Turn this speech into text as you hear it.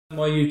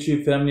My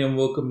YouTube family, and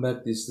welcome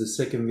back. This is the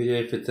second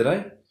video for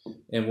today,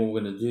 and what we're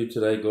going to do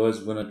today,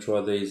 guys, we're going to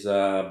try these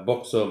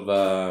box of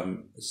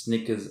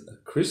Snickers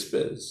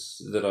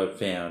Crispers that I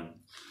found.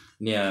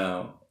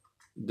 Now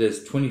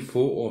there's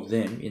 24 of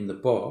them in the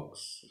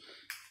box,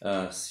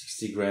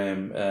 60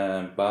 gram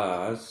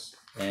bars,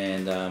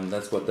 and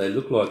that's what they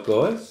look like,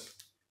 guys.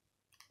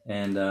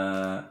 And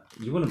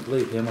you wouldn't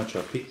believe how much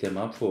I picked them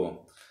up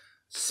for.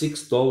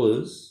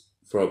 $6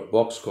 for a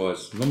box,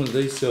 guys. Normally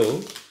they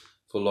sell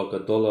for like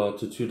 $1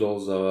 to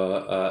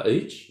 $2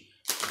 each,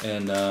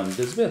 and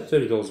there's about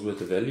 $30 worth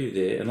of value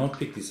there, and I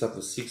picked this up for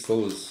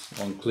 $6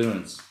 on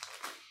clearance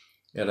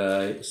at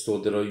a store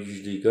that I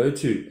usually go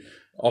to.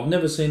 I've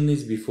never seen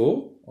these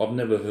before, I've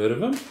never heard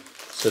of them,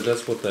 so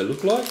that's what they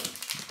look like.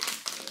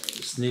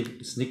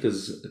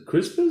 Snickers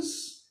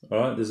Crispers.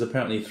 Alright, there's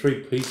apparently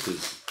 3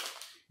 pieces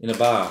in a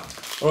bar.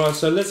 Alright,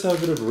 so let's have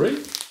a bit of a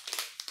read.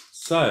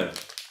 So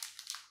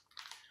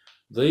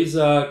these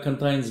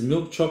contains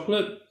milk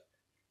chocolate,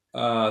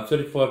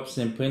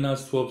 35%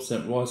 peanuts,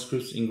 12% rice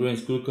crisps,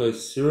 ingredients: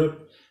 glucose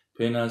syrup,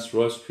 peanuts,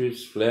 rice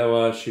crisps,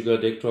 flour, sugar,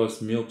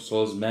 dextrose, milk,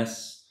 solids,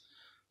 mass,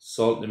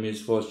 salt,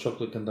 emulsifiers.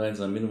 Chocolate contains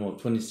a minimum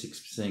of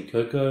 26%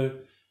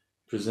 cocoa.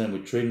 Present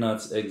with tree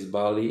nuts, eggs,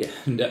 barley,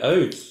 and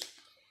oats.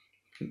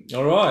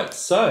 Alright,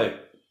 so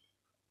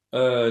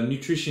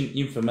nutrition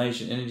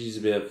information: energy is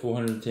about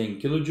 410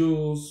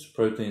 kilojoules,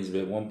 protein is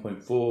about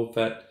 1.4,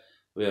 fat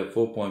about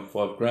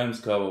 4.5 grams,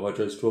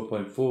 carbohydrates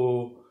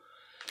 12.4,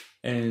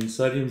 and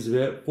sodium is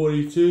about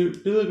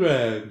 42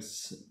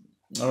 milligrams.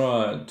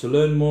 Alright, to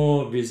learn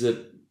more,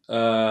 visit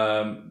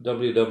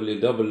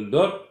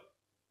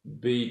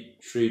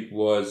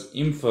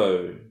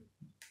www.BeatStreetWiseInfo.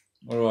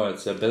 Alright,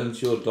 so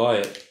balance your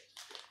diet.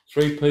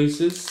 3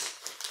 pieces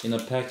in a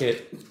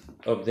packet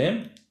of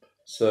them.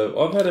 So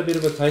I've had a bit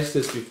of a taste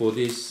test before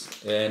this,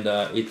 and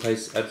it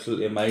tastes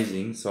absolutely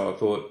amazing. So I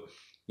thought,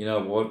 you know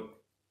what,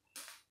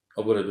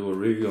 I've got to do a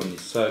review on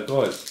this. So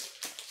guys,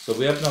 so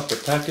we open up the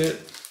packet,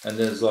 and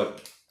there's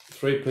like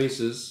 3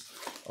 pieces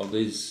of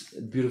these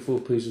beautiful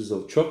pieces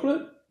of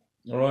chocolate.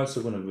 Alright, so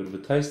we're going to have a bit of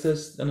a taste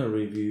test and a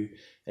review,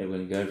 and we're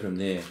going to go from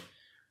there.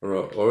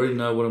 Alright, I already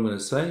know what I'm going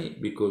to say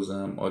because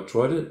I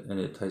tried it and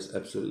it tastes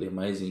absolutely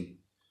amazing.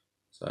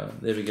 So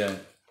there we go.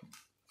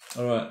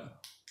 Alright.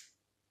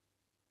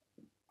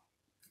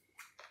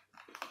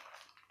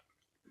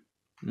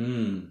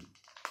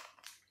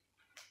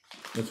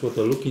 That's what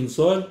they look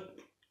inside.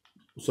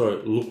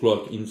 Sorry, look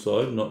like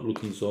inside, not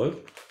look inside.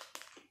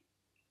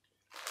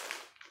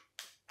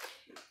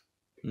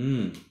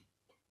 You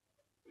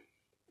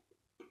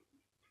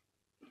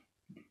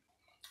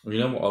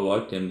know what, I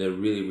like them. They're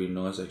really, really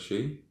nice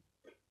actually.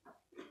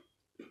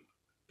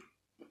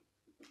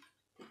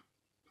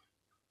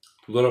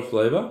 A lot of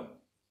flavor.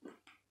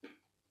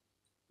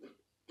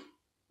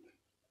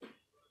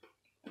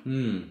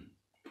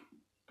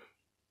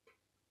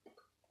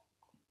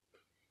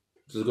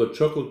 So it's got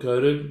chocolate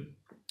coated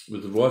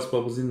with rice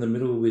bubbles in the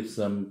middle with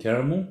some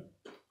caramel.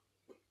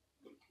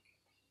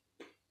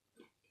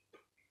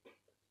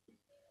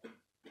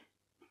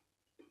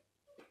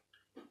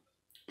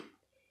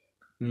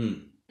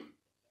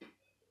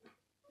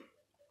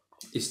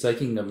 It's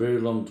taking a very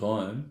long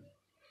time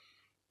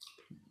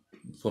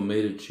for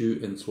me to chew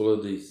and swallow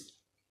these,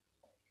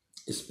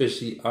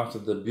 especially after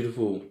the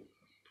beautiful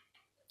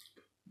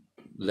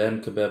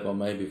lamb kebab I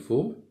made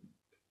before.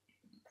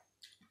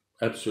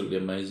 Absolutely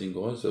amazing,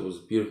 guys. That was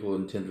beautiful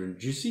and tender and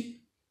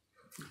juicy.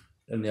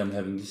 And now I'm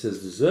having this as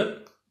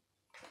dessert.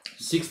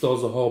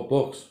 $6 a whole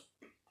box.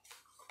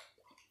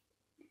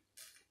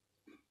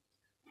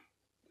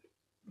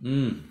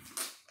 And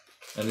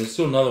there's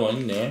still another one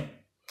in there.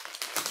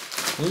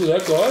 Look at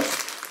that, guys.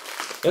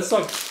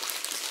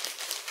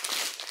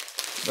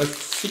 That's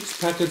 6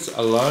 packets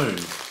alone.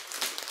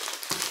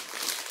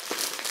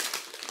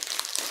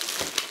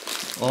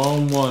 Oh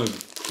my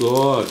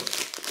god.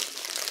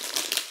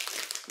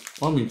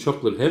 I'm in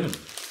chocolate heaven.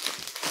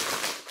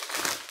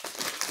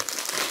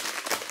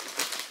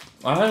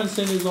 I haven't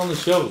seen these on the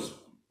shelves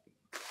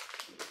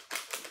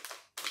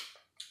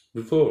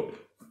before.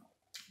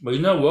 But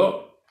you know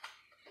what?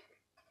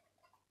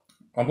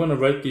 I'm going to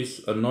rate this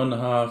a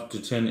 9.5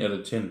 to 10 out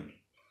of 10.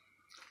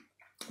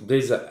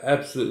 These are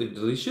absolutely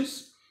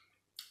delicious.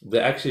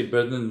 They're actually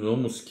better than the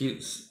normal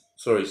Snickers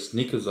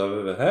I've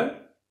ever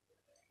had.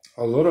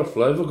 A lot of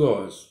flavor,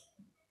 guys.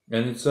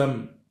 And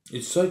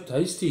it's so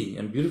tasty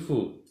and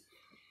beautiful.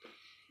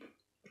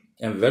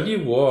 And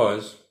value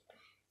wise,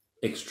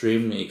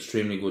 extremely,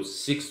 extremely good.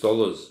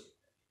 $6.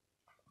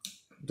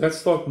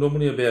 That's like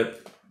normally about,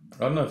 I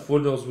don't know,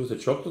 $4 worth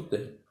of chocolate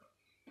there.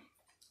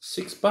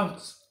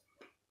 $6.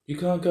 You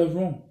can't go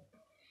wrong.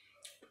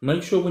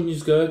 Make sure when you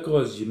go out,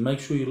 guys, you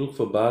make sure you look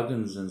for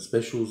bargains and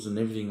specials and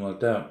everything like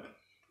that.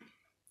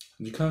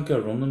 You can't go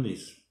wrong on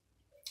this.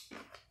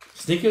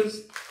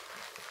 Snickers,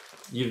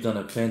 you've done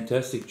a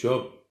fantastic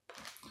job.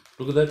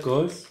 Look at that,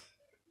 guys.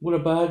 What a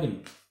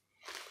bargain.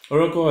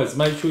 Alright guys,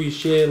 make sure you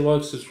share,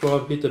 like,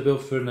 subscribe, hit the bell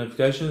for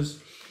notifications.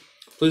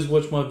 Please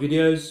watch my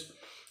videos.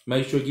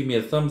 Make sure you give me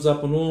a thumbs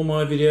up on all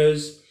my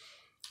videos.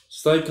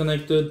 Stay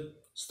connected,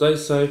 stay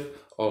safe.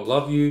 I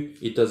love you.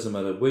 It doesn't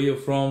matter where you're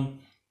from.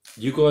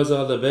 You guys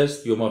are the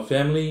best. You're my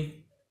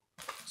family.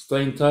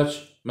 Stay in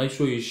touch. Make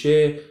sure you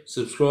share,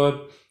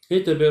 subscribe,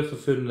 hit the bell for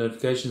further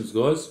notifications,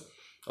 guys.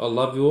 I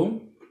love you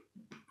all.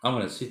 I'm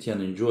going to sit here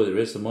and enjoy the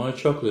rest of my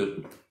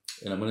chocolate.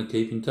 And I'm going to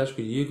keep in touch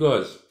with you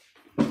guys.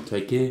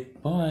 Take care.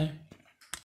 Bye.